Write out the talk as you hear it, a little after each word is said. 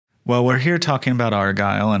Well, we're here talking about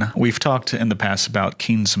Argyle, and we've talked in the past about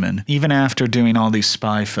Kingsman. Even after doing all these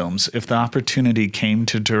spy films, if the opportunity came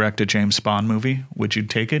to direct a James Bond movie, would you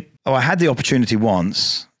take it? Oh, I had the opportunity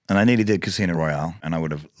once, and I nearly did Casino Royale, and I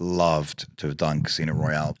would have loved to have done Casino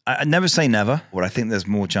Royale. I'd never say never, but I think there's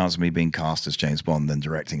more chance of me being cast as James Bond than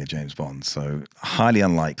directing a James Bond, so highly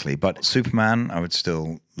unlikely. But Superman, I would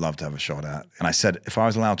still love to have a shot at. And I said, if I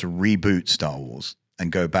was allowed to reboot Star Wars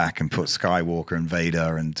and go back and put Skywalker and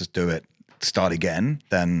Vader and just do it, start again,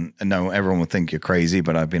 then no, everyone would think you're crazy,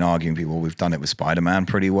 but I've been arguing people, we've done it with Spider-Man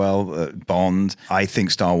pretty well, Bond. I think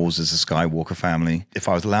Star Wars is a Skywalker family. If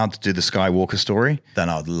I was allowed to do the Skywalker story, then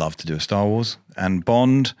I'd love to do a Star Wars. And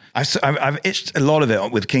Bond, I've itched a lot of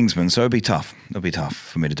it with Kingsman, so it'd be tough. It'll be tough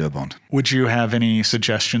for me to do a Bond. Would you have any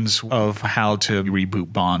suggestions of how to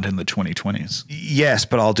reboot Bond in the 2020s? Yes,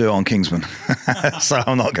 but I'll do it on Kingsman. So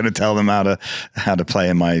I'm not going to tell them how to play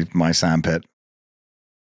in my sandpit.